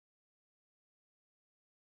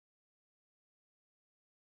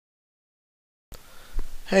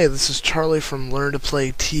Hey, this is Charlie from Learn to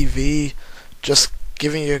Play TV, just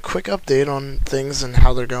giving you a quick update on things and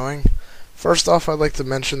how they're going. First off, I'd like to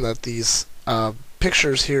mention that these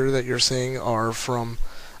pictures here that you're seeing are from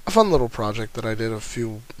a fun little project that I did a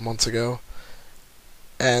few months ago,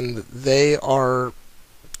 and they are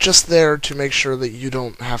just there to make sure that you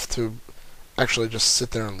don't have to actually just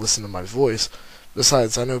sit there and listen to my voice.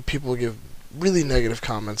 Besides, I know people give really negative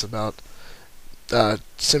comments about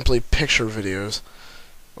simply picture videos.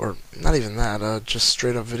 Or not even that, just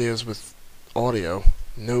straight up videos with audio,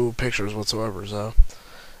 no pictures whatsoever. So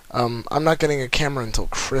I'm not getting a camera until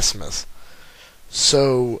Christmas,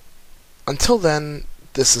 so until then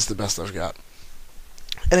this is the best I've got.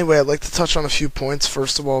 Anyway, I'd like to touch on a few points.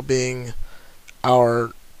 First of all, being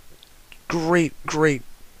our great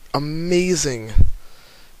amazing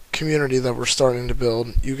community that we're starting to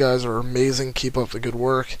build. You guys are amazing, keep up the good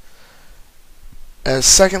work.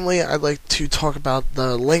 Secondly, I'd like to talk about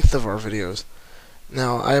the length of our videos.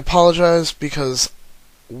 Now, I apologize because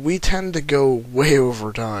we tend to go way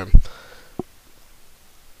over time.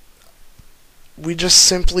 We just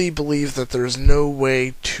simply believe that there's no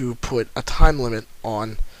way to put a time limit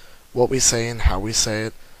on what we say and how we say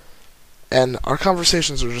it. And our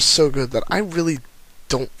conversations are just so good that I really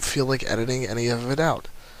don't feel like editing any of it out.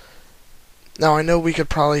 Now, I know we could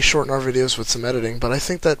probably shorten our videos with some editing, but I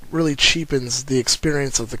think that really cheapens the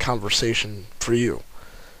experience of the conversation for you,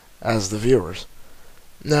 as the viewers.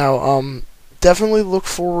 Now, definitely look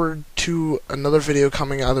forward to another video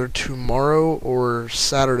coming either tomorrow or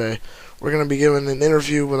Saturday. We're going to be giving an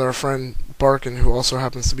interview with our friend Barkin, who also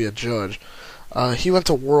happens to be a judge. He went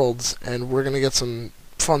to Worlds, and we're going to get some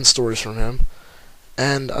fun stories from him.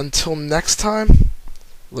 And until next time,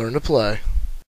 learn to play.